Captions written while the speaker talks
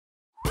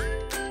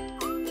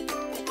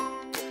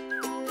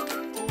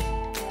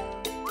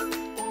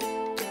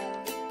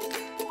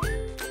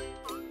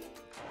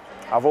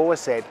I've always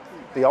said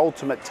the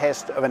ultimate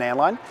test of an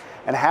airline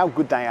and how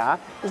good they are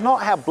is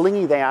not how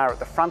blingy they are at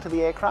the front of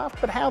the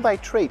aircraft, but how they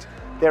treat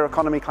their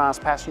economy class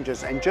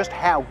passengers and just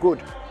how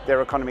good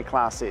their economy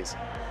class is.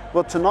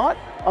 Well, tonight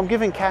I'm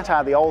giving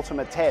Qatar the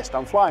ultimate test.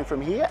 I'm flying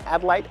from here,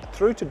 Adelaide,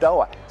 through to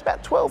Doha. It's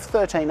about 12,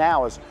 13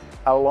 hours,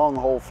 a long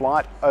haul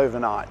flight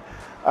overnight.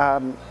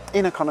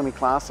 In economy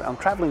class, I'm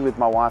travelling with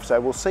my wife, so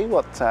we'll see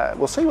what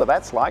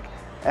that's like.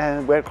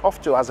 And we're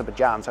off to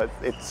Azerbaijan,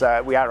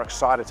 so we are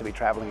excited to be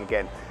travelling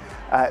again.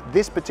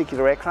 This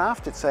particular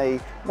aircraft, it's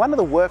one of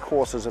the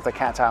workhorses of the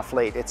Qatar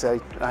fleet. It's a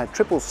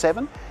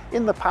 777.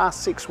 In the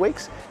past 6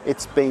 weeks,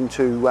 it's been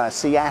to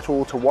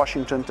Seattle, to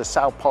Washington, to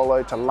Sao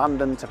Paulo, to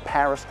London, to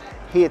Paris,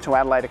 here to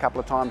Adelaide a couple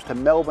of times, to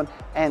Melbourne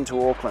and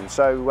to Auckland.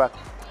 So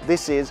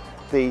this is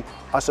the,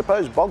 I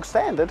suppose, bog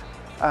standard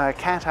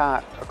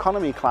Qatar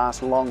economy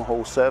class long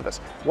haul service.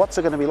 What's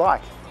it going to be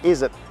like?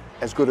 Is it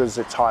as good as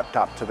it's hyped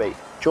up to be?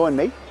 Join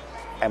me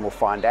and we'll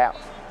find out.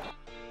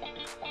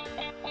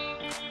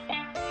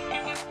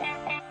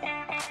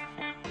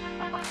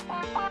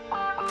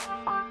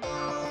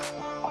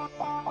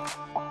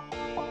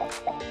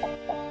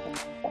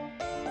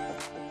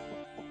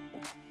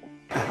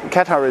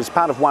 Qatar is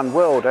part of One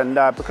World, and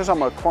because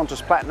I'm a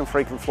Qantas Platinum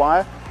frequent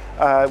flyer,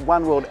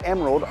 One World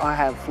Emerald, I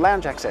have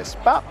lounge access.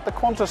 But the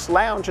Qantas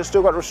lounge has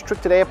still got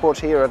restricted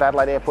airports here at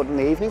Adelaide Airport in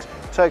the evenings,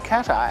 so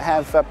Qatar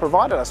have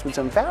provided us with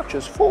some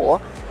vouchers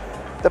for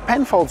the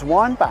Penfolds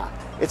Wine Bar.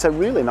 It's a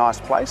really nice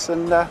place,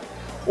 and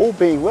all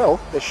being well,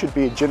 there should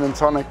be a gin and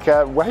tonic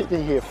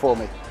waiting here for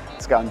me.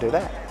 Let's go and do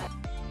that.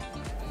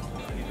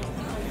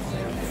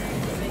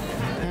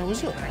 How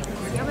was it?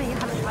 Yummy, you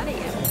haven't tried it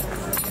yet.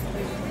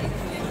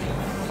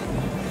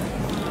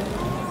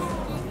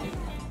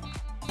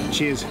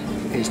 Cheers.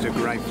 Here's to a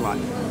great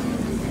flight.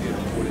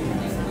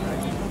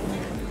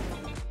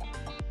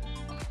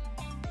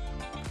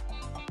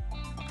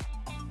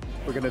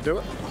 We're going to do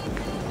it.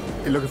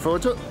 You looking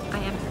forward to it? I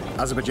am.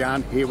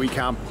 Azerbaijan, here we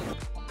come.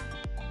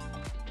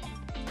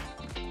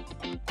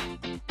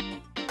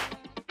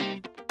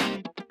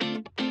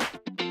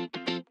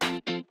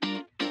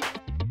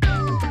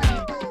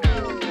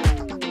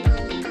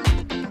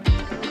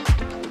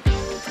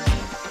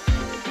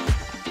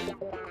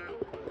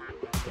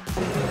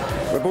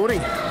 We're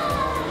boarding.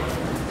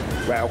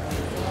 Well,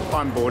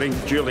 I'm boarding.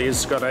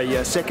 Julia's got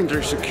a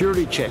secondary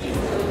security check.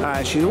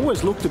 She's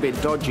always looked a bit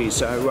dodgy,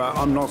 so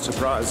I'm not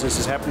surprised this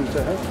is happening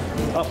to her.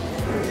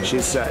 Oh,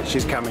 she's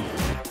coming.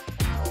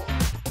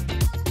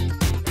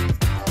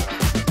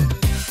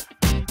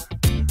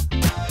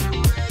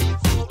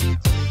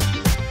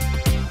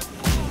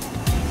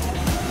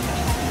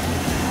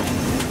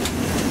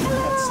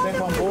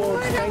 Step on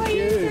board. Thank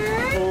you.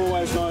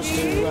 Always nice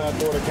to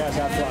board a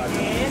Qatar flight.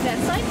 Yes,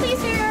 that's right. Please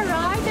do your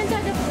right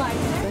inside the flight.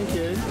 Thank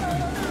you.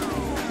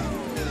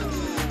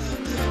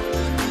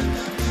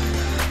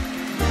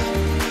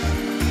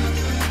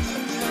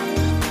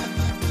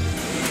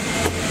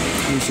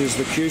 This is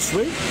the Q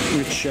Suite,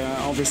 which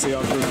obviously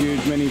I've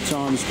reviewed many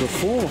times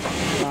before.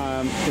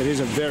 It is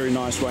a very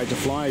nice way to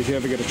fly if you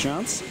ever get a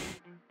chance.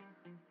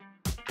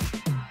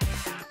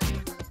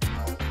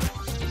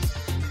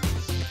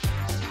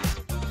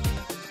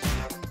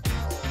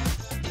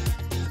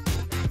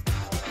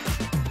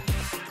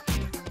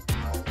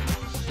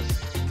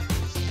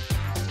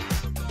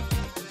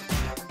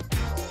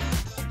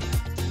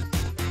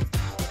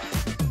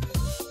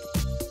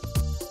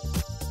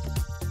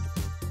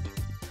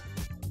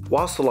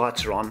 Whilst the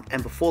lights are on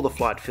and before the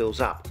flight fills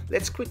up,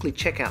 let's quickly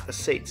check out the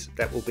seats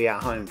that will be our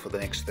home for the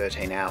next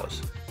 13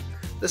 hours.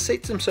 The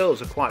seats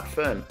themselves are quite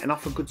firm and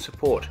offer good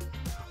support.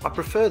 I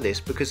prefer this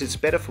because it's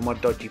better for my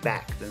dodgy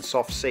back than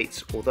soft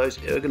seats or those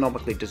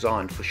ergonomically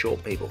designed for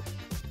short people.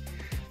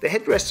 The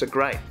headrests are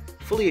great,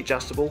 fully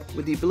adjustable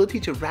with the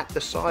ability to wrap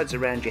the sides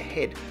around your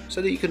head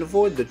so that you can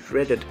avoid the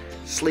dreaded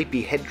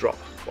sleepy head drop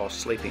while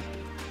sleeping.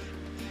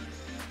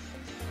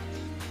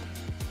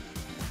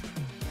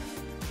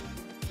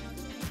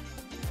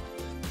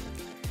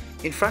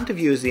 In front of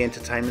you is the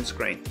entertainment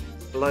screen.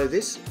 Below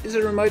this is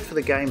a remote for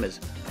the gamers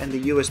and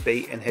the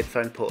USB and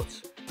headphone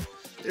ports.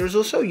 There is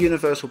also a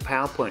universal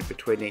power point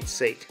between each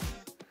seat.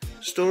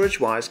 Storage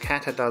wise,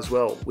 Qatar does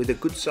well with a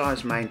good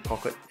sized main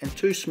pocket and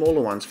two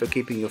smaller ones for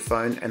keeping your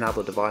phone and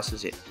other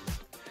devices in.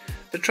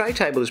 The tray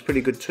table is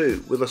pretty good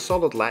too, with a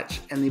solid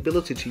latch and the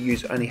ability to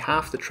use only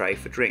half the tray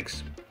for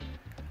drinks.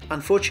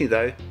 Unfortunately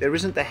though, there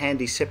isn't the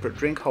handy separate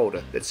drink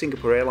holder that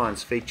Singapore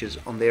Airlines features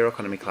on their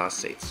economy class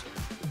seats.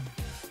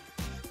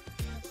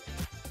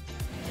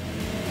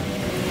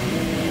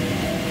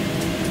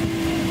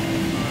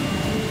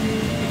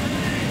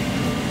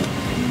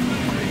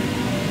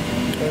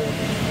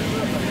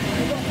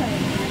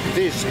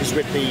 This is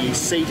with the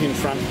seat in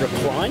front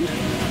reclined.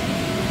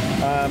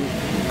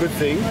 Good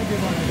thing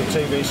the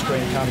TV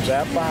screen comes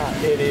out,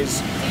 but it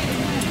is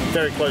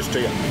very close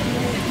to you.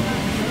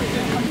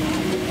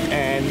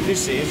 And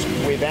this is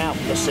without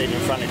the seat in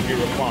front if you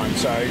recline,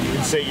 so you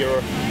can see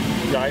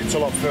it's a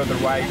lot further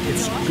away.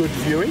 It's good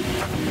viewing.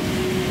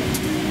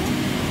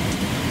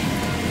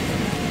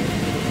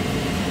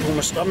 Pull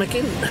my stomach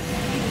in.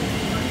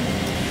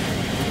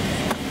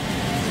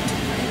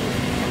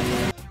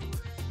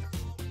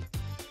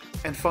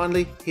 And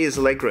finally, here's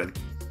the legroom.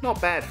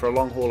 Not bad for a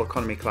long-haul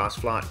economy class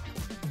flight.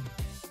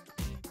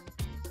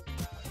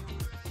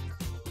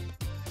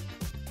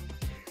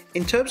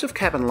 In terms of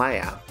cabin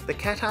layout, the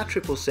Qatar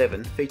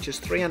 777 features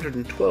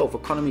 312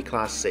 economy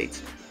class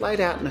seats laid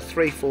out in a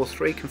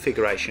 3-4-3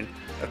 configuration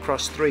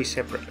across 3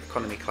 separate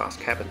economy class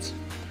cabins.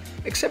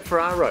 Except for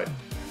our row,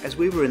 as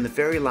we were in the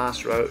very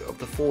last row of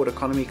the forward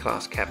economy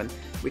class cabin,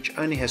 which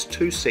only has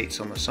 2 seats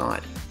on the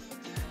side.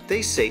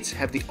 These seats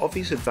have the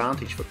obvious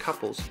advantage for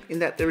couples in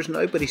that there is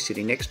nobody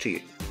sitting next to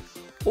you.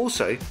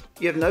 Also,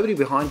 you have nobody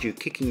behind you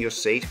kicking your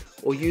seat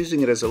or using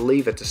it as a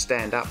lever to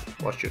stand up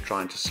whilst you're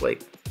trying to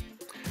sleep.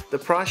 The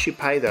price you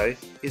pay though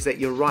is that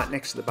you're right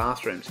next to the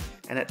bathrooms,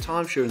 and at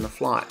times during the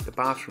flight the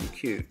bathroom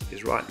queue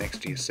is right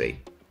next to your seat.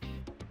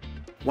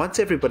 Once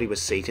everybody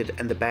was seated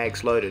and the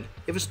bags loaded,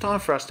 it was time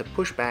for us to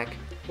push back,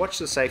 watch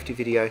the safety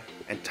video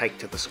and take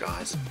to the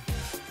skies.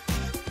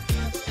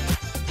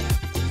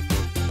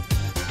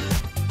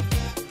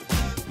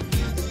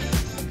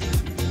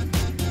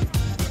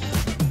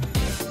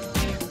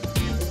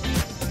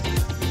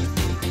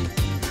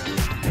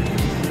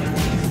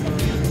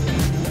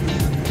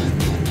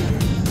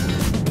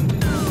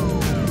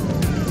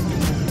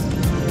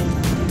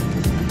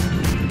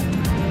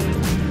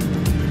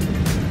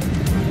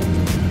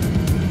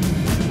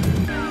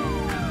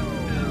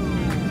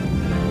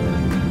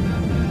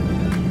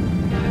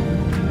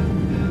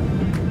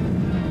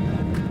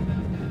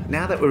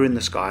 Now that we're in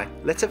the sky,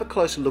 let's have a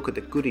closer look at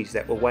the goodies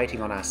that were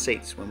waiting on our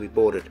seats when we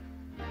boarded.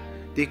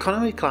 The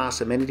economy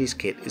class amenities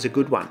kit is a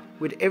good one,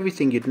 with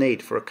everything you'd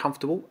need for a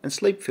comfortable and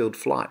sleep-filled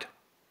flight.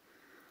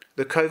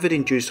 The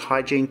COVID-induced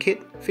hygiene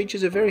kit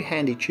features a very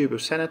handy tube of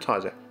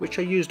sanitizer, which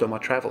I used on my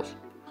travels.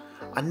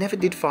 I never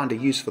did find a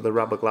use for the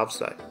rubber gloves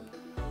though.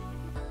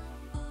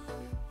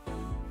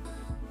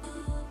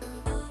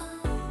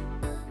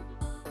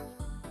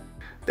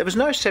 There was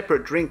no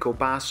separate drink or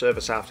bar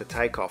service after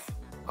takeoff.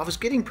 I was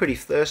getting pretty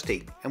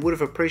thirsty and would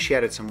have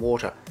appreciated some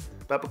water,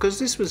 but because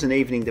this was an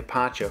evening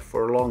departure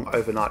for a long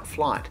overnight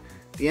flight,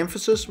 the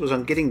emphasis was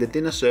on getting the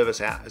dinner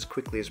service out as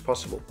quickly as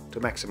possible to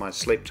maximise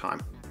sleep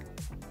time.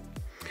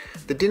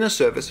 The dinner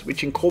service,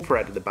 which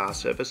incorporated the bar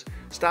service,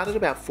 started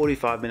about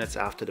 45 minutes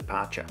after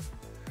departure.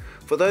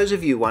 For those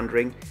of you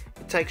wondering,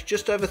 it takes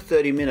just over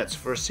 30 minutes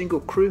for a single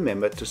crew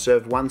member to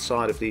serve one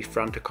side of the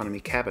front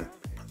economy cabin.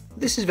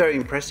 This is very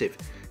impressive,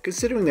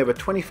 considering there were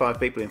 25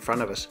 people in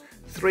front of us,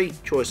 3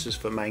 choices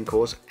for main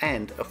course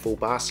and a full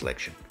bar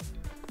selection.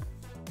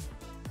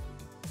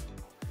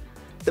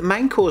 The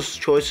main course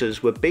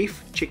choices were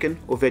beef, chicken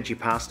or veggie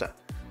pasta.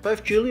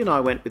 Both Julie and I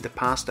went with the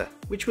pasta,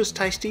 which was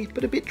tasty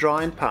but a bit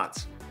dry in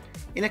parts.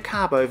 In a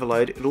carb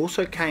overload, it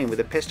also came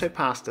with a pesto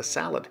pasta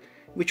salad,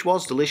 which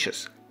was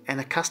delicious, and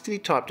a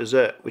custardy type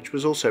dessert, which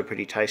was also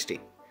pretty tasty.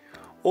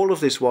 All of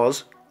this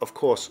was, of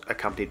course,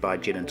 accompanied by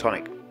gin and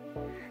tonic.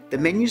 The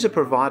menus are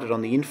provided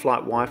on the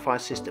in-flight Wi-Fi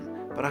system,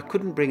 but I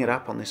couldn't bring it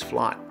up on this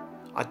flight.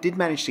 I did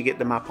manage to get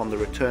them up on the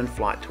return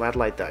flight to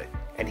Adelaide though,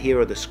 and here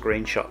are the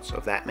screenshots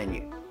of that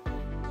menu.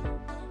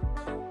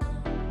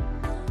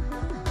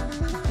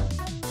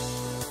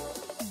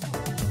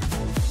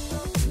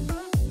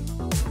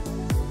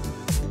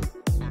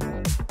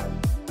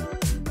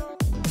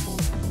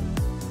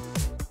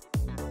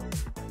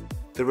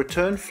 The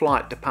return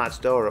flight departs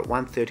Doha at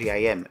 1:30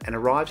 AM and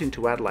arrives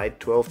into Adelaide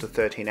 12 to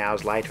 13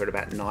 hours later at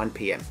about 9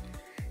 PM.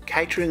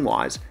 Catering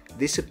wise,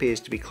 this appears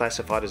to be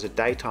classified as a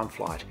daytime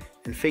flight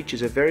and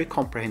features a very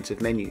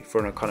comprehensive menu for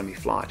an economy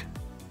flight.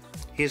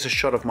 Here's a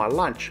shot of my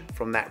lunch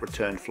from that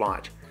return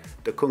flight,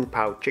 the Kung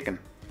Pao chicken.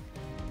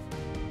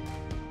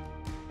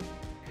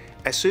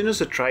 As soon as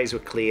the trays were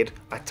cleared,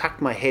 I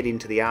tucked my head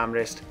into the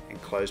armrest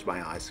and closed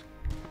my eyes.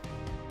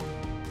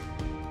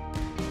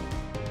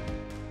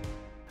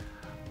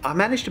 I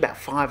managed about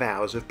 5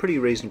 hours of pretty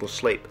reasonable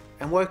sleep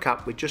and woke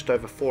up with just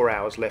over 4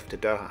 hours left to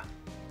Doha.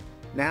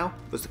 Now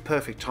was the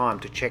perfect time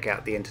to check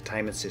out the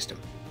entertainment system.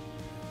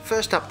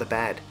 First up the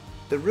bad,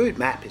 the route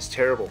map is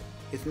terrible.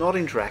 It's not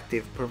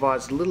interactive,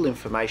 provides little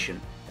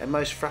information, and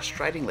most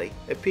frustratingly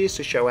appears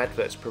to show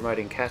adverts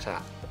promoting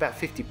Qatar about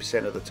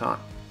 50% of the time.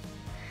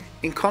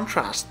 In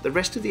contrast, the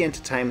rest of the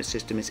entertainment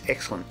system is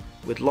excellent,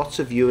 with lots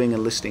of viewing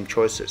and listening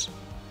choices.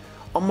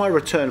 On my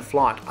return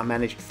flight I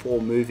managed 4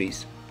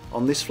 movies.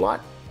 On this flight,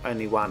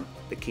 only one,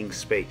 The King's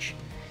Speech.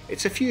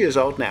 It's a few years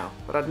old now,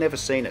 but I'd never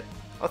seen it.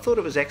 I thought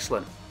it was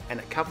excellent, and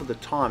it covered the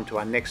time to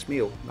our next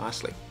meal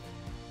nicely.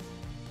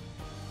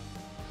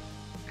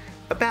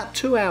 About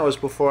 2 hours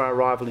before our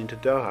arrival into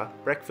Doha,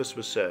 breakfast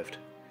was served.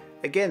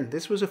 Again,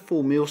 this was a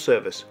full meal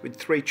service with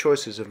 3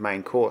 choices of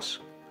main course.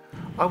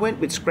 I went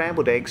with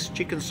scrambled eggs,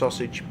 chicken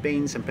sausage,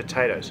 beans and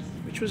potatoes,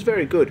 which was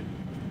very good.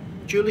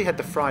 Julie had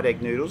the fried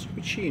egg noodles,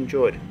 which she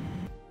enjoyed.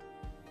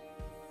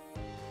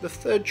 The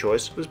third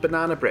choice was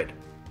banana bread.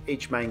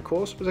 Each main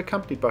course was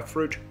accompanied by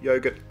fruit,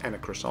 yogurt and a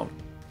croissant.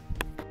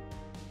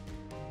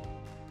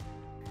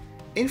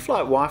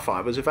 In-flight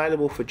Wi-Fi was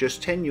available for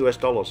just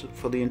 $10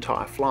 for the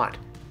entire flight,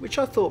 which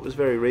I thought was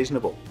very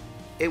reasonable.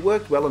 It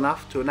worked well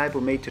enough to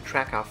enable me to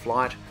track our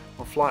flight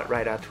on Flight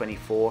Radar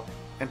 24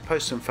 and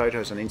post some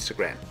photos on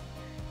Instagram.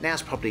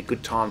 Now's probably a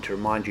good time to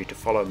remind you to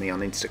follow me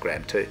on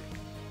Instagram too.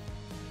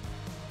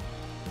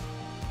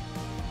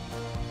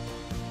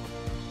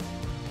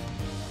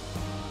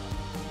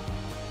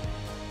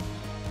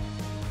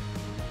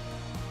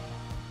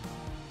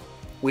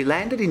 We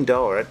landed in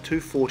Doha at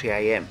 2:40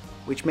 AM,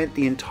 which meant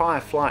the entire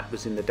flight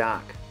was in the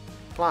dark.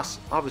 Plus,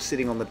 I was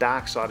sitting on the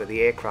dark side of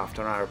the aircraft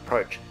on our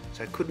approach,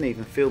 so I couldn't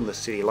even film the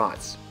city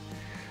lights.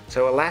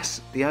 So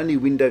alas, the only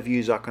window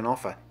views I can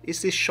offer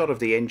is this shot of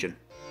the engine.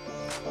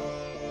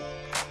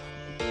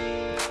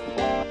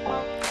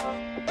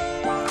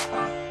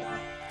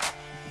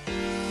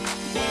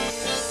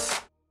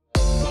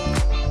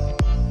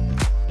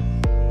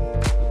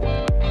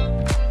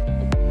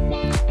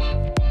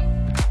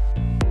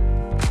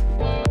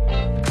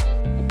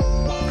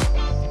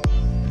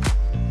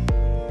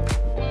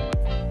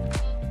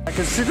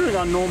 Considering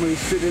I normally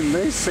sit in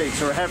these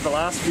seats, or have the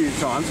last few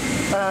times,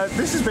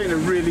 this has been a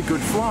really good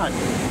flight.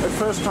 The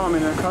first time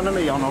in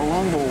economy on a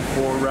long haul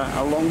for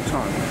a long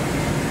time.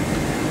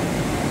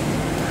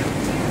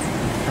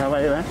 How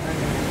are you, man?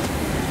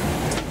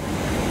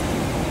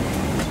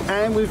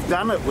 And we've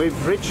done it.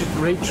 We've reached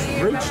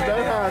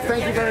Doha.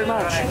 Thank you very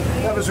much.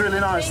 That was really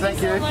nice.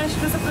 Thank you. Thank you so much.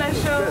 It was a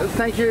pleasure.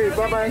 Thank you.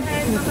 Bye-bye.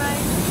 Bye-bye.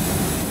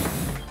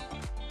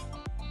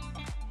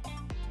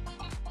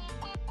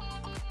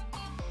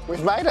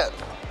 We've made it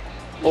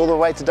all the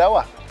way to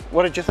Doha.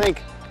 What did you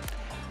think?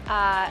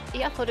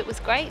 Yeah, I thought it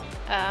was great.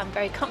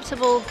 Very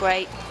comfortable,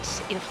 great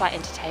in-flight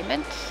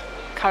entertainment,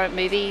 current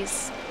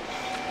movies.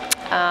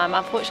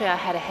 Unfortunately, I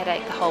had a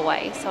headache the whole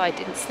way, so I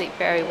didn't sleep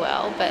very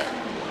well, but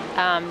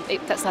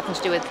that's nothing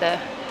to do with the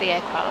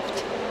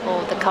aircraft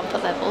or the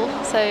comfort level.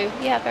 So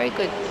yeah, very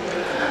good.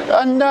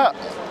 And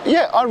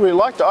yeah, I really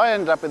liked it. I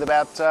ended up with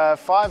about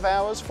 5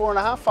 hours,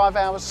 5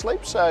 hours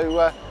sleep,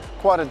 so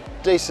quite a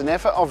decent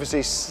effort.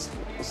 Obviously,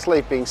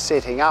 sleeping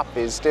sitting up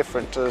is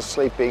different to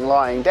sleeping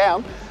lying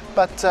down,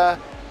 but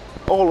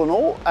all in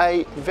all,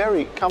 a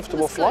very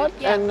comfortable flight,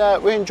 yeah.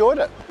 And we enjoyed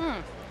it.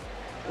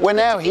 We're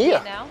now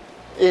here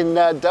in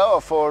Doha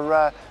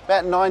for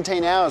about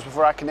 19 hours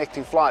before our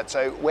connecting flight,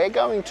 so we're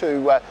going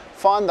to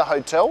find the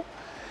hotel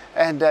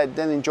and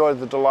then enjoy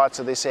the delights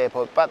of this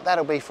airport, but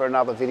that'll be for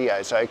another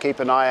video, so keep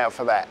an eye out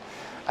for that.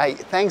 Hey,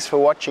 thanks for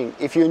watching.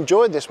 If you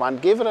enjoyed this one,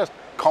 give it a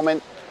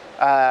comment,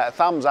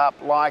 thumbs up,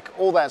 like,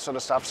 all that sort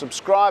of stuff.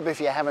 Subscribe if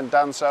you haven't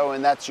done so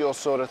and that's your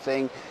sort of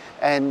thing.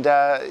 And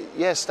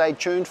yeah, stay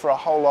tuned for a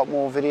whole lot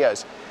more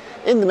videos.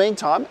 In the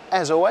meantime,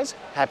 as always,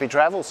 happy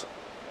travels.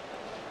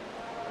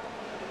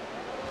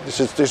 This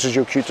is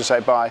your cue to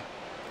say bye.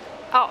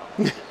 Oh,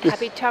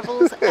 happy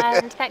travels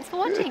and thanks for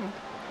watching.